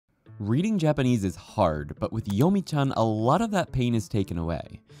Reading Japanese is hard, but with Yomichan, a lot of that pain is taken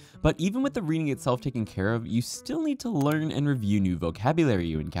away. But even with the reading itself taken care of, you still need to learn and review new vocabulary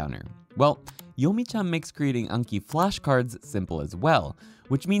you encounter. Well, Yomichan makes creating Anki flashcards simple as well,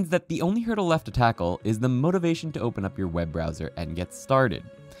 which means that the only hurdle left to tackle is the motivation to open up your web browser and get started.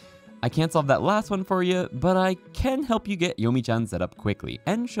 I can't solve that last one for you, but I can help you get Yomichan set up quickly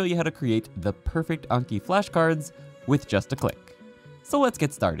and show you how to create the perfect Anki flashcards with just a click. So let's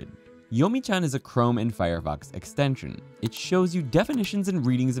get started. Yomichan is a Chrome and Firefox extension. It shows you definitions and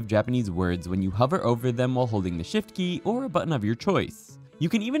readings of Japanese words when you hover over them while holding the Shift key or a button of your choice. You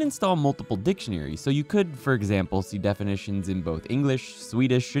can even install multiple dictionaries, so you could, for example, see definitions in both English,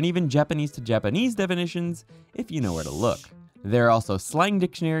 Swedish, and even Japanese to Japanese definitions if you know where to look. There are also slang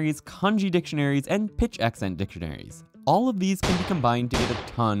dictionaries, kanji dictionaries, and pitch accent dictionaries. All of these can be combined to get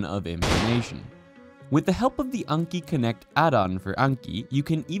a ton of information. With the help of the Anki Connect add-on for Anki, you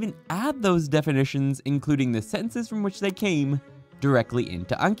can even add those definitions, including the sentences from which they came, directly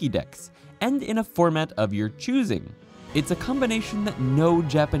into Anki decks, and in a format of your choosing. It's a combination that no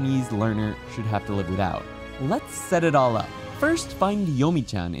Japanese learner should have to live without. Let's set it all up. First, find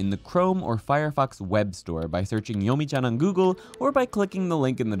Yomichan in the Chrome or Firefox web store by searching Yomichan on Google or by clicking the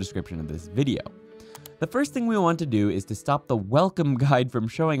link in the description of this video. The first thing we want to do is to stop the welcome guide from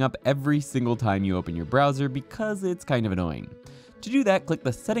showing up every single time you open your browser because it's kind of annoying. To do that, click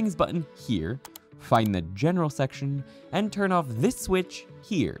the settings button here, find the general section, and turn off this switch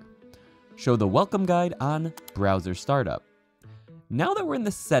here. Show the welcome guide on browser startup. Now that we're in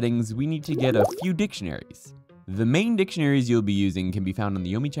the settings, we need to get a few dictionaries. The main dictionaries you'll be using can be found on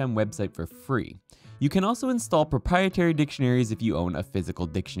the Yomichan website for free. You can also install proprietary dictionaries if you own a physical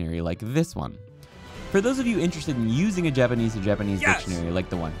dictionary like this one. For those of you interested in using a Japanese to Japanese dictionary like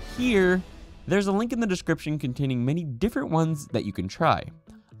the one here, there's a link in the description containing many different ones that you can try.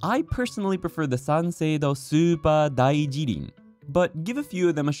 I personally prefer the Sanseido Super Daijirin, but give a few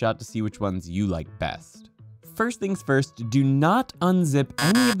of them a shot to see which ones you like best. First things first, do not unzip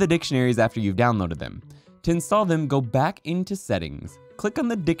any of the dictionaries after you've downloaded them. To install them, go back into Settings, click on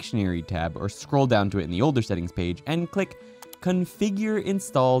the Dictionary tab or scroll down to it in the older settings page and click Configure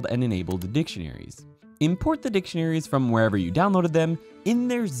Installed and Enabled Dictionaries. Import the dictionaries from wherever you downloaded them in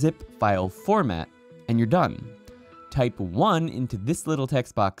their zip file format, and you're done. Type 1 into this little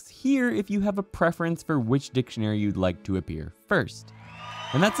text box here if you have a preference for which dictionary you'd like to appear first.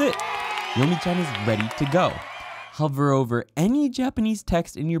 And that's it! Yomichan is ready to go. Hover over any Japanese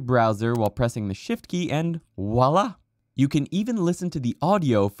text in your browser while pressing the Shift key and voila! You can even listen to the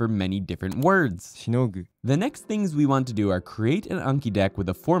audio for many different words. Shinogu. The next things we want to do are create an Anki deck with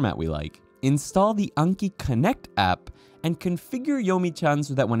a format we like, install the Anki Connect app, and configure Yomichan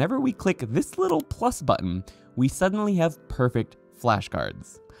so that whenever we click this little plus button, we suddenly have perfect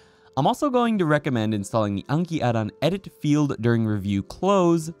flashcards. I'm also going to recommend installing the Anki add-on Edit field during review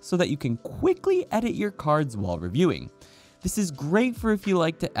close so that you can quickly edit your cards while reviewing. This is great for if you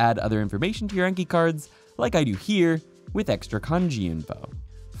like to add other information to your Anki cards, like I do here, with extra kanji info.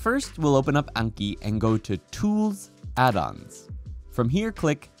 First, we'll open up Anki and go to Tools, Add-ons. From here,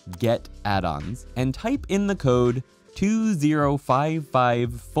 click Get Add-ons and type in the code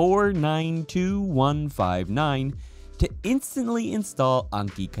 2055492159 to instantly install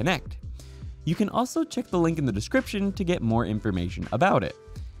Anki Connect. You can also check the link in the description to get more information about it.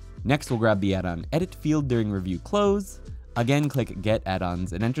 Next, we'll grab the add-on Edit field during review close. Again, click Get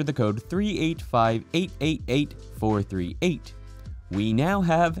Add-ons and enter the code 385888438. We now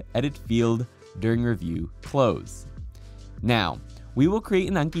have Edit field during review close. Now, we will create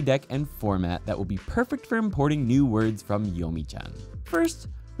an Anki deck and format that will be perfect for importing new words from Yomichan. First,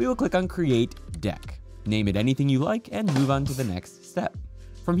 we will click on Create Deck. Name it anything you like and move on to the next step.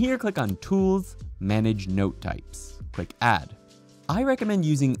 From here, click on Tools, Manage Note Types. Click Add. I recommend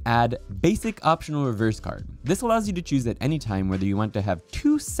using Add Basic Optional Reverse Card. This allows you to choose at any time whether you want to have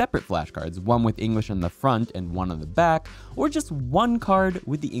two separate flashcards, one with English on the front and one on the back, or just one card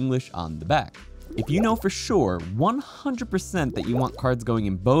with the English on the back. If you know for sure 100% that you want cards going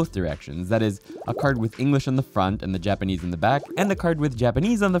in both directions, that is, a card with English on the front and the Japanese on the back, and the card with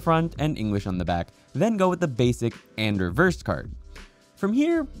Japanese on the front and English on the back, then go with the basic and reversed card. From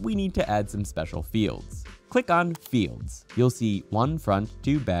here, we need to add some special fields. Click on Fields. You'll see 1 front,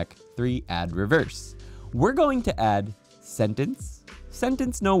 2 back, 3 add reverse. We're going to add sentence,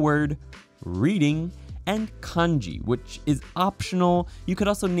 sentence no word, reading, and kanji, which is optional. You could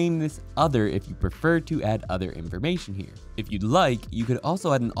also name this other if you prefer to add other information here. If you'd like, you could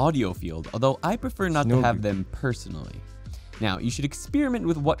also add an audio field, although I prefer not to have them personally. Now, you should experiment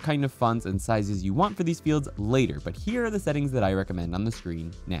with what kind of fonts and sizes you want for these fields later, but here are the settings that I recommend on the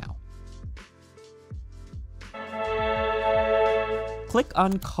screen now. click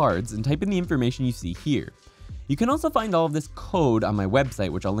on cards and type in the information you see here. You can also find all of this code on my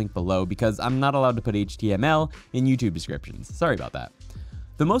website, which I'll link below because I'm not allowed to put HTML in YouTube descriptions. Sorry about that.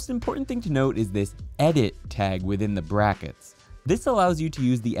 The most important thing to note is this edit tag within the brackets. This allows you to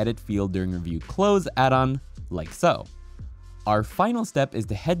use the edit field during review close add-on, like so. Our final step is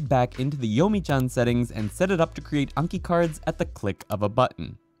to head back into the Yomichan settings and set it up to create Anki cards at the click of a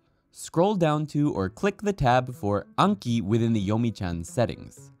button. Scroll down to or click the tab for Anki within the Yomichan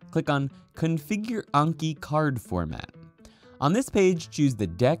settings. Click on Configure Anki Card Format. On this page, choose the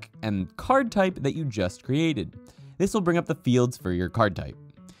deck and card type that you just created. This will bring up the fields for your card type.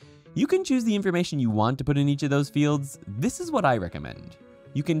 You can choose the information you want to put in each of those fields. This is what I recommend.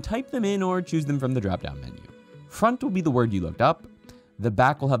 You can type them in or choose them from the drop-down menu. Front will be the word you looked up. The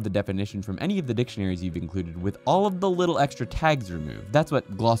back will have the definition from any of the dictionaries you've included with all of the little extra tags removed. That's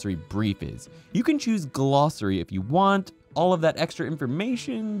what glossary brief is. You can choose glossary if you want all of that extra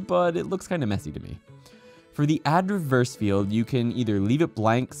information, but it looks kind of messy to me. For the add reverse field, you can either leave it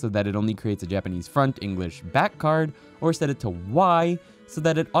blank so that it only creates a Japanese front, English back card, or set it to Y so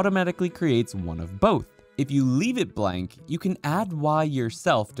that it automatically creates one of both. If you leave it blank, you can add Y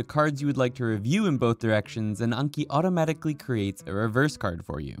yourself to cards you would like to review in both directions, and Anki automatically creates a reverse card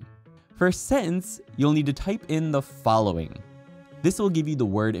for you. For a sentence, you'll need to type in the following. This will give you the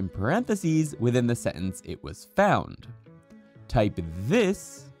word in parentheses within the sentence it was found. Type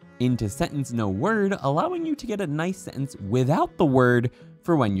this into sentence no word, allowing you to get a nice sentence without the word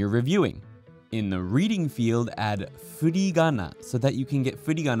for when you're reviewing. In the reading field, add furigana so that you can get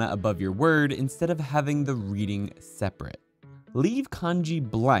furigana above your word instead of having the reading separate. Leave kanji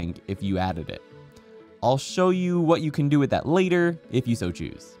blank if you added it. I'll show you what you can do with that later if you so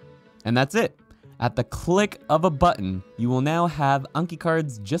choose. And that's it. At the click of a button, you will now have Anki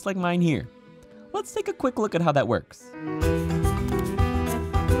cards just like mine here. Let's take a quick look at how that works.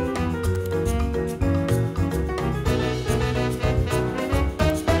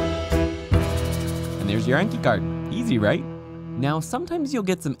 There's your Anki card. Easy, right? Now, sometimes you'll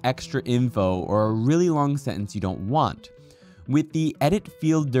get some extra info or a really long sentence you don't want. With the edit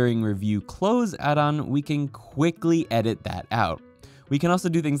field during review close add-on, we can quickly edit that out. We can also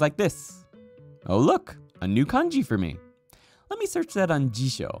do things like this. Oh look, a new kanji for me. Let me search that on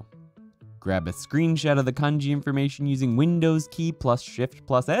Jisho. Grab a screenshot of the kanji information using Windows key plus Shift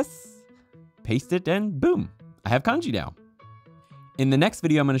plus S. Paste it and boom, I have kanji now. In the next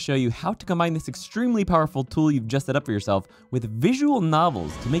video, I'm going to show you how to combine this extremely powerful tool you've just set up for yourself with visual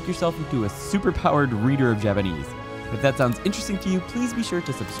novels to make yourself into a super-powered reader of Japanese. If that sounds interesting to you, please be sure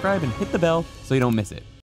to subscribe and hit the bell so you don't miss it.